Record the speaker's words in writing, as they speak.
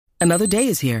Another day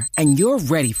is here, and you're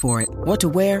ready for it. What to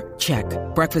wear? Check.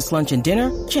 Breakfast, lunch, and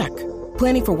dinner? Check.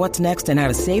 Planning for what's next and how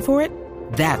to save for it?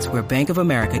 That's where Bank of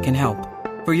America can help.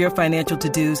 For your financial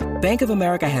to-dos, Bank of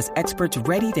America has experts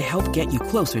ready to help get you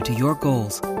closer to your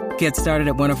goals. Get started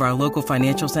at one of our local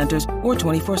financial centers or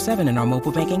 24/7 in our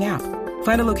mobile banking app.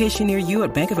 Find a location near you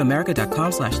at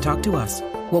bankofamerica.com/talktous.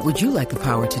 What would you like the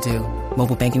power to do?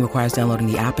 Mobile banking requires downloading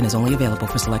the app and is only available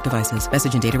for select devices.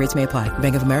 Message and data rates may apply.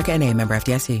 Bank of America N.A., member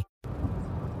FDIC.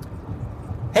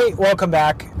 Hey, welcome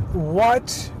back.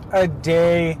 What a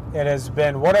day it has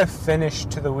been. What a finish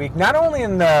to the week. Not only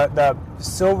in the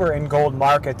silver and gold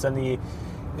markets and the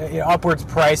upwards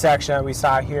price action that we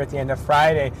saw here at the end of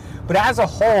Friday, but as a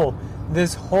whole,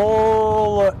 this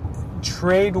whole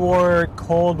trade war,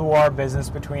 Cold War business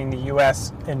between the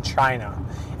U.S. and China.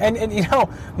 And you know,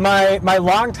 my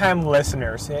longtime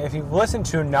listeners, if you've listened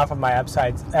to enough of my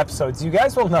episodes, you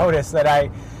guys will notice that I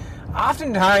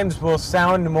oftentimes will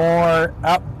sound more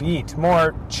upbeat,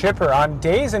 more chipper on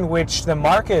days in which the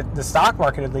market, the stock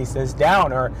market at least, is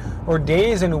down, or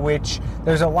days in which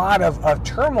there's a lot of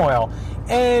turmoil.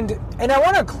 And I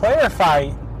want to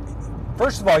clarify,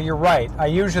 first of all, you're right. I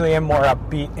usually am more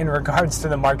upbeat in regards to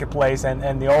the marketplace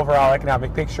and the overall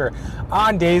economic picture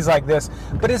on days like this,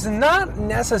 but it's not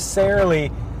necessarily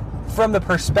from the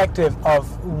perspective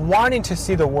of wanting to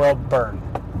see the world burn.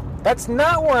 That's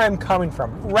not where I'm coming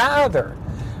from. Rather,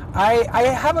 I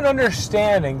have an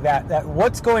understanding that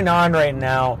what's going on right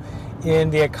now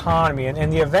in the economy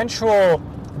and the eventual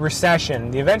recession,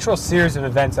 the eventual series of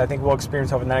events I think we'll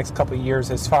experience over the next couple of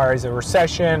years as far as a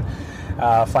recession,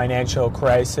 financial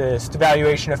crisis,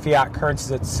 devaluation of fiat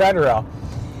currencies, etc.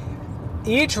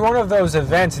 Each one of those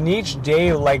events and each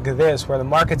day like this where the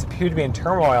markets appear to be in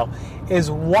turmoil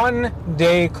is one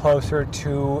day closer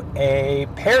to a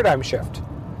paradigm shift.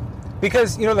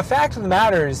 Because, you know, the fact of the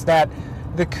matter is that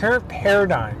the current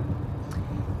paradigm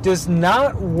does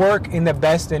not work in the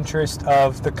best interest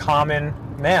of the common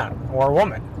man or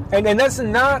woman. And that's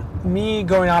not me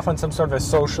going off on some sort of a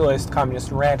socialist,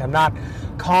 communist rant. I'm not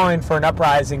calling for an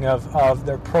uprising of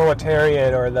the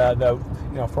proletariat or the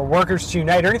for workers to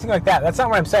unite or anything like that. That's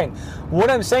not what I'm saying. What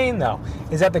I'm saying, though,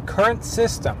 is that the current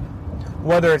system,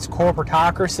 whether it's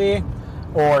corporatocracy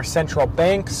or central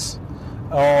banks,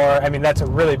 that's a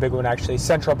really big one actually,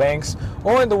 central banks,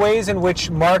 or in the ways in which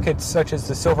markets such as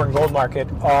the silver and gold market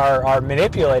are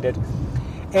manipulated,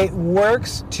 it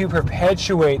works to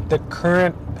perpetuate the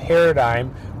current paradigm,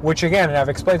 which again, and I've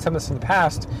explained some of this in the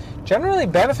past, generally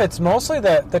benefits mostly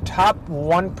the top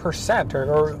 1%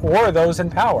 or those in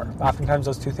power. Oftentimes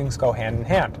those two things go hand in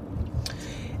hand.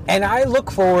 And I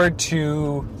look forward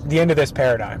to the end of this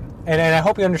paradigm. And I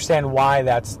hope you understand why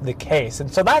that's the case.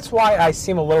 And so that's why I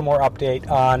seem a little more update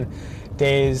on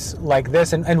days like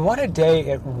this. And what a day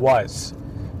it was.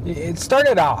 It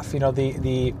started off,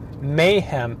 the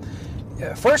mayhem.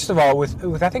 First of all,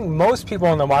 with I think most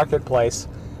people in the marketplace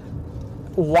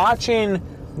watching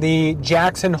the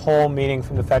Jackson Hole meeting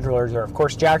from the Federal Reserve. Of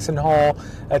course, Jackson Hole,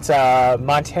 it's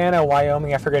Montana,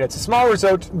 Wyoming, I forget. It's a small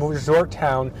resort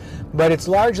town, but it's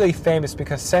largely famous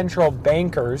because central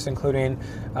bankers, including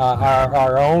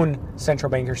our own central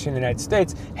bankers in the United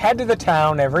States, head to the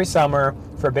town every summer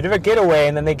for a bit of a getaway,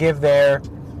 and then they give their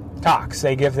talks.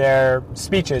 They give their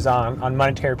speeches on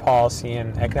monetary policy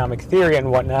and economic theory and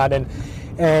whatnot,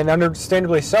 and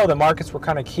understandably so, the markets were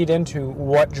kind of keyed into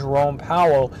what Jerome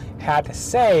Powell had to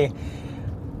say.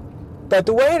 But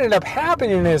the way it ended up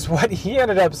happening is what he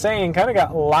ended up saying kind of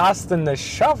got lost in the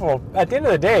shuffle. At the end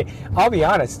of the day, I'll be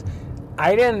honest,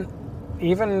 I didn't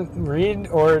even read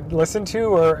or listen to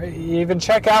or even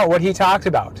check out what he talked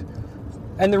about.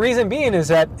 And the reason being is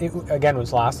that it, again,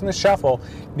 was lost in the shuffle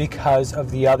because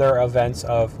of the other events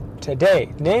of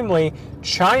today. Namely,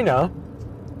 China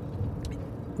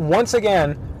once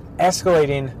again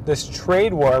escalating this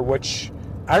trade war, which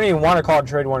I don't even want to call it a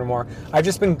trade war anymore. I've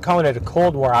just been calling it a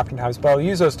Cold War oftentimes, but I'll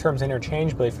use those terms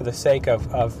interchangeably for the sake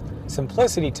of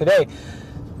simplicity today.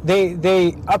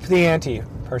 They upped the ante,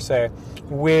 per se,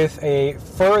 with a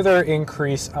further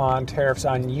increase on tariffs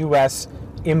on U.S.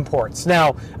 imports.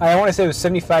 Now, I want to say it was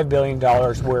 $75 billion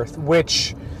worth,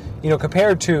 which,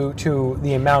 compared to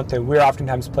the amount that we're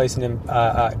oftentimes placing in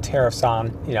tariffs on,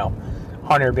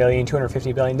 $100 billion,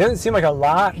 $250 billion. Doesn't seem like a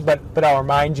lot, but I'll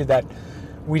remind you that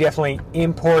we definitely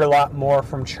import a lot more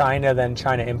from China than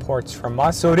China imports from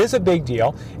us. So it is a big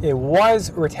deal. It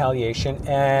was retaliation,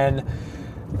 and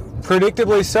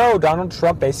predictably so, Donald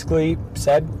Trump basically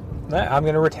said, I'm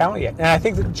going to retaliate. And I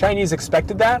think the Chinese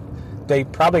expected that. They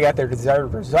probably got their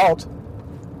desired result.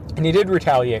 And he did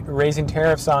retaliate, raising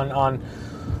tariffs on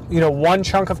one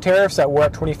chunk of tariffs that were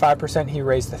at 25%, he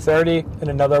raised to 30%, and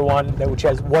another one which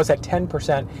was at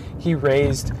 10%, he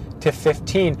raised to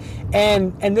 15%.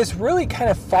 And this really kind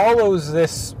of follows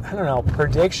this,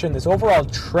 prediction, this overall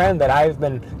trend that I've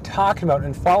been talking about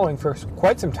and following for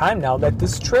quite some time now, that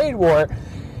this trade war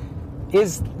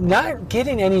is not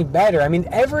getting any better. I mean,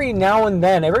 every now and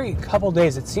then, every couple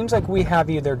days, it seems like we have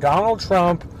either Donald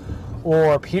Trump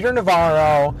or Peter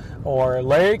Navarro or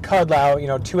Larry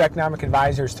Kudlow, two economic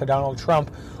advisors to Donald Trump,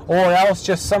 or else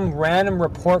just some random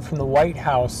report from the White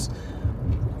House,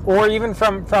 or even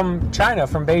from China,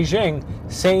 from Beijing,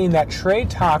 saying that trade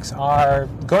talks are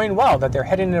going well, that they're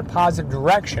heading in a positive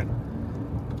direction.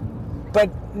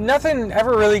 But nothing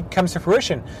ever really comes to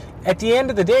fruition. At the end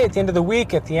of the day, at the end of the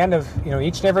week, at the end of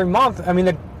each and every month, I mean,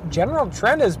 the general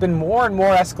trend has been more and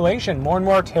more escalation, more and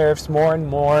more tariffs, more and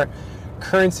more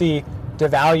currency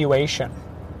devaluation.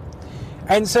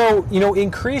 And so,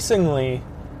 increasingly,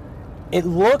 it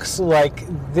looks like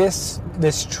this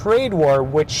trade war,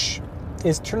 which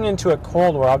is turning into a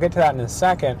Cold War, I'll get to that in a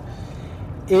second,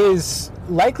 is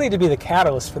likely to be the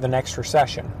catalyst for the next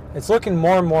recession. It's looking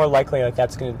more and more likely that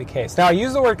that's going to be the case. Now, I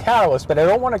use the word catalyst, but I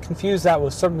don't want to confuse that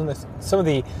with some of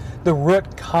the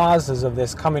root causes of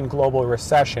this coming global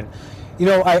recession.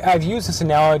 I've used this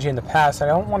analogy in the past. I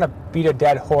don't want to beat a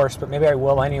dead horse, but maybe I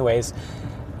will anyways.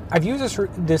 I've used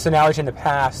this analogy in the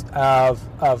past of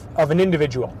an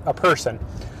individual, a person,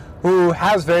 who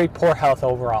has very poor health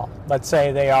overall. Let's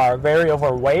say they are very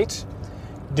overweight,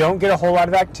 don't get a whole lot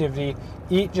of activity,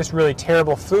 eat just really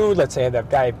terrible food. Let's say they have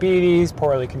diabetes,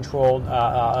 poorly controlled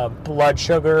blood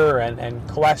sugar and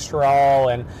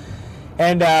cholesterol,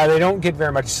 and they don't get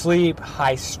very much sleep,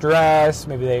 high stress,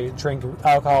 maybe they drink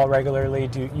alcohol regularly,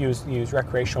 use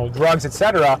recreational drugs,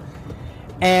 etc.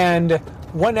 And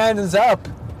what ends up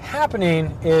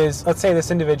happening is, let's say this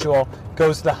individual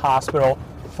goes to the hospital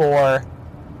for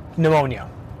pneumonia,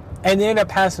 and they end up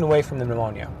passing away from the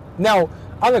pneumonia. Now,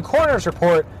 on the coroner's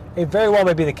report, it very well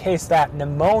may be the case that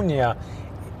pneumonia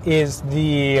is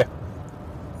the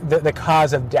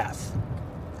cause of death.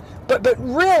 But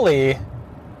really,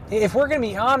 if we're going to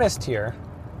be honest here,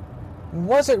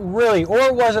 was it really,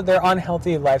 or was it their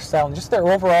unhealthy lifestyle and just their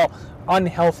overall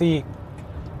unhealthy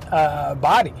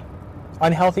body,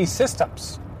 unhealthy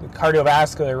systems,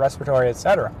 cardiovascular, respiratory,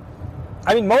 etc.?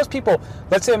 I mean, most people,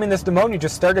 let's say, this pneumonia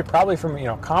just started probably from,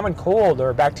 common cold or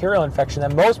a bacterial infection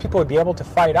that most people would be able to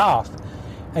fight off.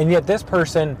 And yet this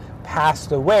person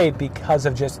passed away because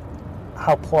of just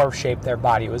how poor of shape their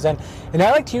body was in. And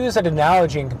I like to use that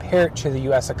analogy and compare it to the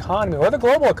U.S. economy or the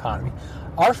global economy.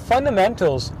 Our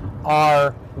fundamentals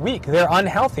are weak. They're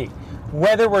unhealthy.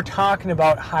 Whether we're talking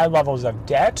about high levels of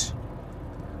debt,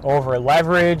 over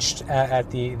leveraged at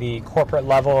the corporate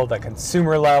level, the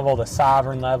consumer level, the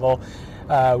sovereign level.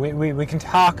 We can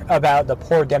talk about the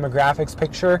poor demographics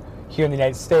picture here in the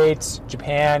United States,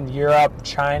 Japan, Europe,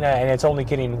 China, and it's only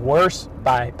getting worse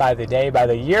by the day, by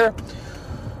the year.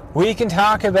 We can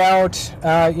talk about some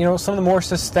of the more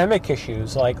systemic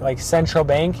issues like central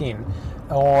banking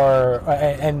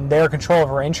and their control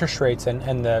over interest rates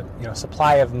and the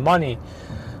supply of money.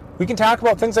 We can talk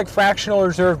about things like fractional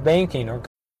reserve banking or.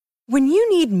 When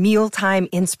you need mealtime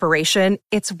inspiration,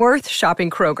 it's worth shopping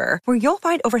Kroger, where you'll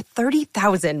find over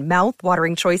 30,000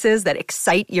 mouth-watering choices that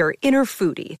excite your inner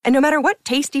foodie. And no matter what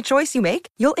tasty choice you make,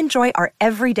 you'll enjoy our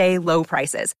everyday low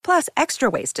prices, plus extra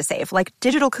ways to save, like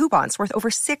digital coupons worth over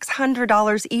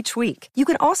 $600 each week. You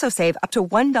can also save up to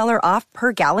 $1 off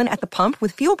per gallon at the pump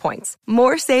with fuel points.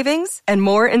 More savings and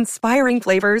more inspiring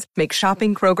flavors make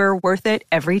shopping Kroger worth it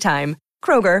every time.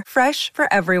 Kroger, fresh for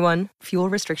everyone. Fuel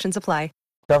restrictions apply.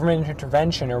 Government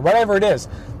intervention or whatever it is.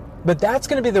 But that's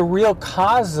going to be the real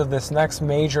cause of this next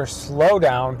major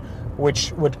slowdown,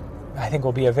 which I think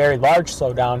will be a very large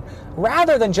slowdown,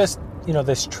 rather than just,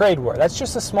 this trade war. That's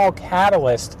just a small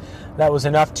catalyst that was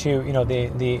enough to,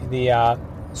 the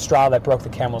straw that broke the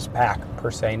camel's back, per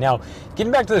se. Now,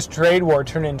 getting back to this trade war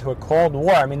turning into a Cold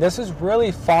War, this is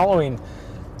really following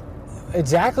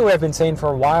exactly what I've been saying for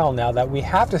a while now, that we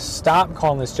have to stop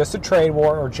calling this just a trade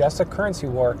war or just a currency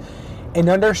war, and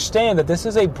understand that this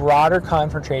is a broader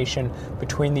confrontation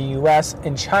between the U.S.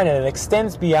 and China that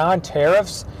extends beyond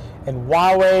tariffs and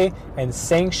Huawei and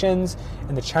sanctions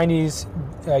and the Chinese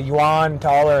yuan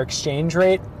dollar exchange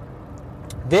rate.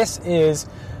 This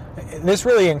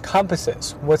really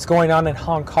encompasses what's going on in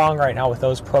Hong Kong right now with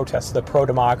those protests, the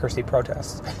pro-democracy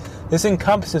protests. This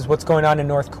encompasses what's going on in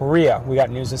North Korea. We got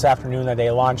news this afternoon that they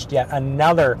launched yet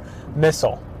another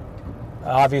missile,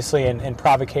 obviously in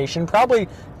provocation, probably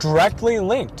directly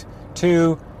linked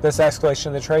to this escalation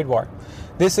of the trade war.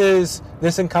 this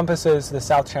encompasses the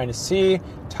South China Sea,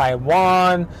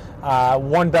 Taiwan,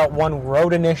 One Belt, One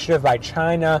Road initiative by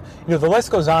China. The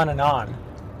list goes on.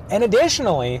 And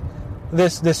additionally,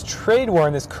 this trade war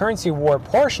and this currency war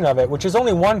portion of it, which is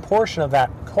only one portion of that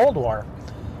Cold War,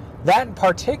 that in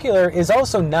particular is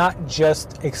also not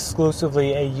just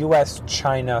exclusively a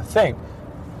U.S.-China thing,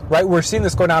 right? We're seeing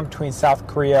this going on between South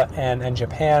Korea and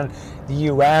Japan, the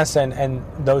U.S. and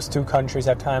those two countries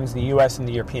at times, the U.S. and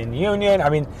the European Union. I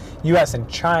mean, U.S. and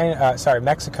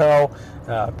Mexico,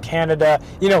 Canada.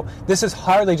 This is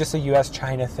hardly just a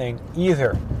U.S.-China thing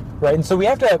either, right? And so we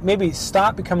have to maybe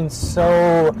stop becoming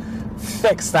so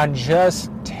fixed on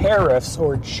just tariffs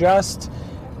or just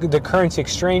the currency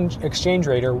exchange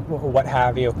rate or what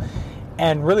have you,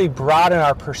 and really broaden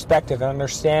our perspective and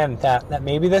understand that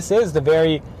maybe this is the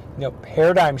very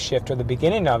paradigm shift or the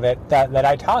beginning of it that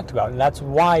I talked about, and that's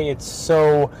why it's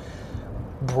so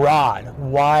broad,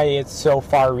 why it's so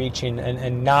far-reaching,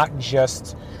 and not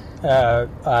just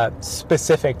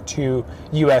specific to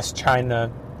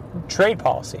U.S.-China trade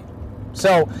policy.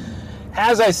 So,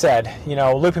 as I said,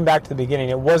 looping back to the beginning,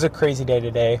 it was a crazy day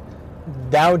today.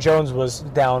 Dow Jones was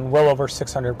down well over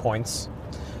 600 points.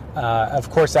 Of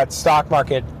course, that stock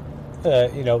market,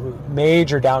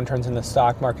 major downturns in the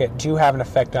stock market do have an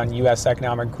effect on U.S.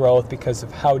 economic growth because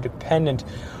of how dependent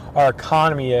our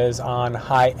economy is on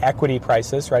high equity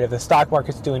prices, right? If the stock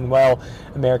market's doing well,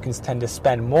 Americans tend to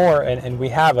spend more, and we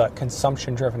have a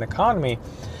consumption-driven economy.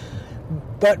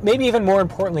 But maybe even more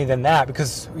importantly than that,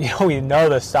 because we know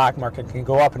the stock market can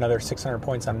go up another 600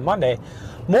 points on Monday,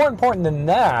 more important than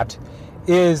that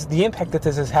is the impact that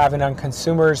this is having on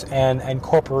consumers and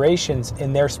corporations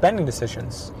in their spending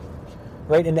decisions,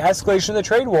 right? And the escalation of the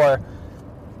trade war,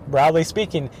 broadly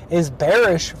speaking, is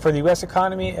bearish for the U.S.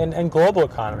 economy and global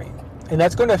economy. And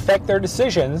that's going to affect their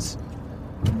decisions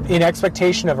in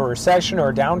expectation of a recession or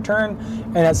a downturn.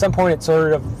 And at some point, it's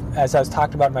sort of, as I was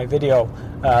talking about in my video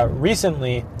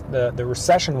recently, the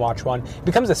recession watch one,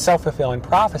 becomes a self-fulfilling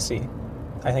prophecy.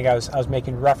 I think I was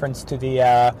making reference to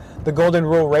the Golden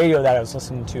Rule radio that I was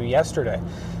listening to yesterday.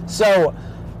 So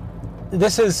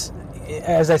this is,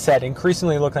 as I said,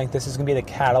 increasingly looking like this is going to be the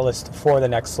catalyst for the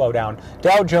next slowdown.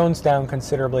 Dow Jones down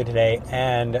considerably today,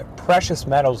 and precious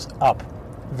metals up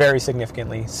very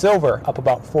significantly. Silver up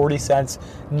about 40 cents,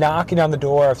 knocking on the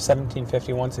door of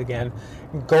 $17.50 once again.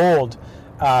 Gold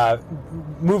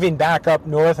moving back up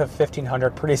north of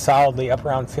 1,500 pretty solidly, up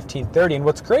around 1,530. And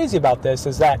what's crazy about this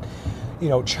is that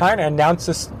China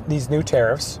announced these new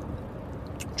tariffs.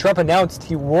 Trump announced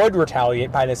he would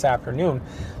retaliate by this afternoon,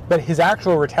 but his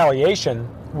actual retaliation,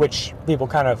 which people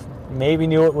kind of maybe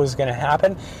knew it was going to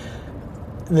happen,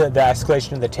 the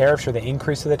escalation of the tariffs or the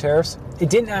increase of the tariffs,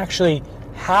 it didn't actually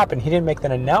happen. He didn't make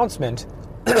that announcement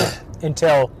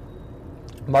until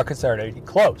markets already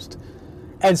closed.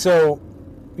 And so,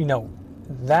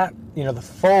 the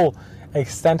full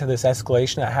extent of this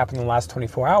escalation that happened in the last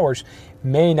 24 hours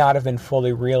may not have been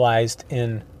fully realized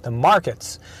in the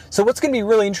markets. So what's going to be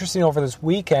really interesting over this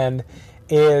weekend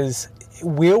is,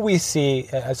 will we see,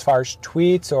 as far as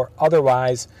tweets or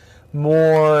otherwise,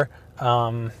 more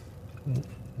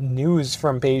news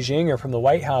from Beijing or from the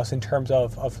White House in terms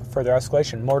of further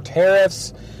escalation? More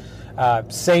tariffs,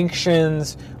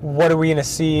 sanctions. What are we going to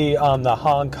see on the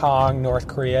Hong Kong, North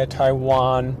Korea,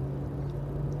 Taiwan,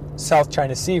 South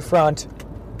China Sea front?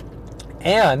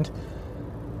 And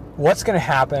what's going to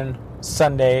happen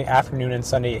Sunday afternoon and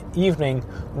Sunday evening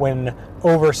when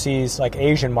overseas, like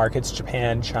Asian markets,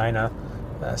 Japan, China,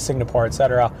 Singapore,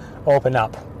 etc., open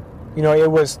up? It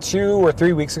was 2 or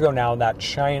 3 weeks ago now that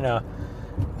China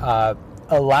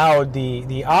allowed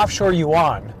the offshore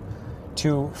yuan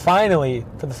to finally,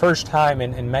 for the first time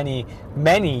in many,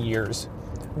 many years,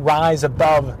 rise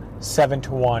above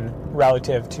 7-1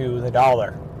 relative to the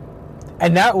dollar.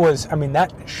 And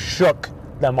that shook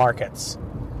the markets.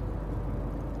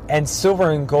 And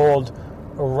silver and gold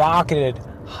rocketed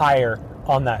higher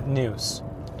on that news.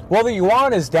 Well, the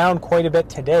yuan is down quite a bit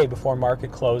today before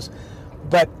market close,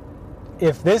 but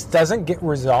if this doesn't get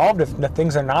resolved, if the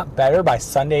things are not better by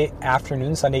Sunday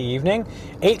afternoon, Sunday evening,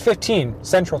 8:15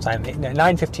 Central Time,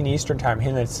 9:15 Eastern Time here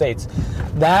in the United States,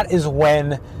 that is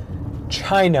when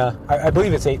China, I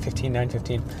believe it's 8:15,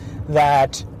 9:15,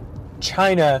 that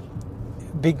China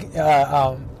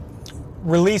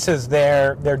releases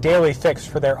their daily fix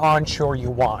for their onshore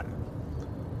yuan,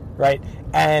 right?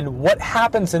 And what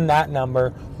happens in that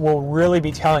number will really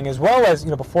be telling, as well as,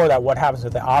 before that, what happens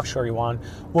with the offshore yuan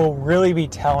will really be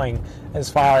telling as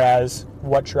far as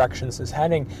what directions is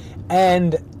heading.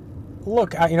 And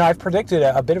look, I've predicted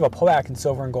a bit of a pullback in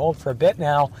silver and gold for a bit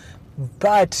now,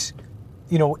 but,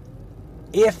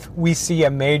 if we see a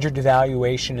major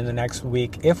devaluation in the next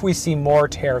week, if we see more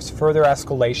tariffs, further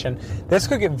escalation, this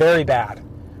could get very bad,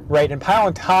 right? And pile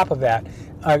on top of that,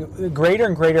 a greater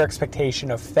and greater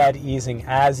expectation of Fed easing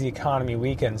as the economy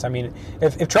weakens. I mean,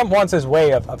 if Trump wants his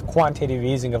way of quantitative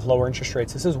easing, of lower interest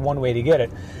rates, this is one way to get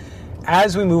it.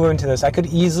 As we move into this, I could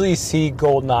easily see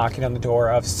gold knocking on the door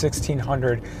of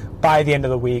 1,600 by the end of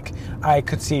the week. I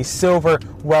could see silver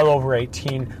well over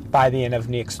 18 by the end of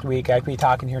next week. I could be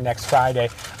talking here next Friday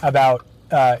about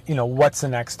what's the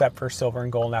next step for silver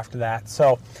and gold after that.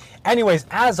 So anyways,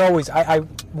 as always, I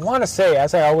want to say,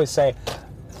 as I always say,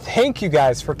 thank you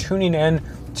guys for tuning in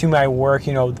to my work.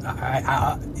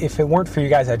 If it weren't for you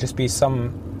guys, I'd just be some,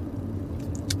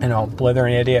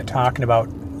 blithering idiot talking about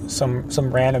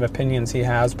some random opinions he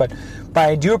has. But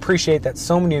I do appreciate that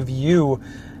so many of you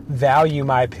value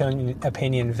my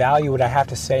opinion, value what I have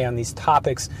to say on these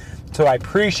topics. So I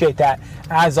appreciate that.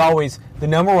 As always, the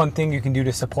number one thing you can do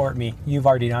to support me, you've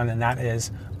already done, and that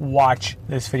is watch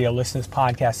this video, listen to this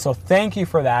podcast. So thank you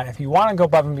for that. If you want to go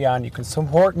above and beyond, you can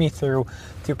support me through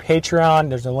Patreon.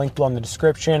 There's a link below in the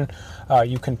description.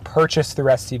 You can purchase the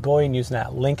Rusty Bullion using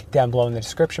that link down below in the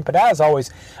description. But as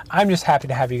always, I'm just happy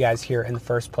to have you guys here in the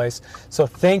first place. So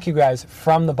thank you guys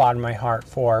from the bottom of my heart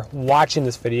for watching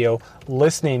this video,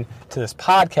 listening to this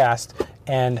podcast,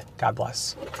 and God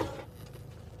bless.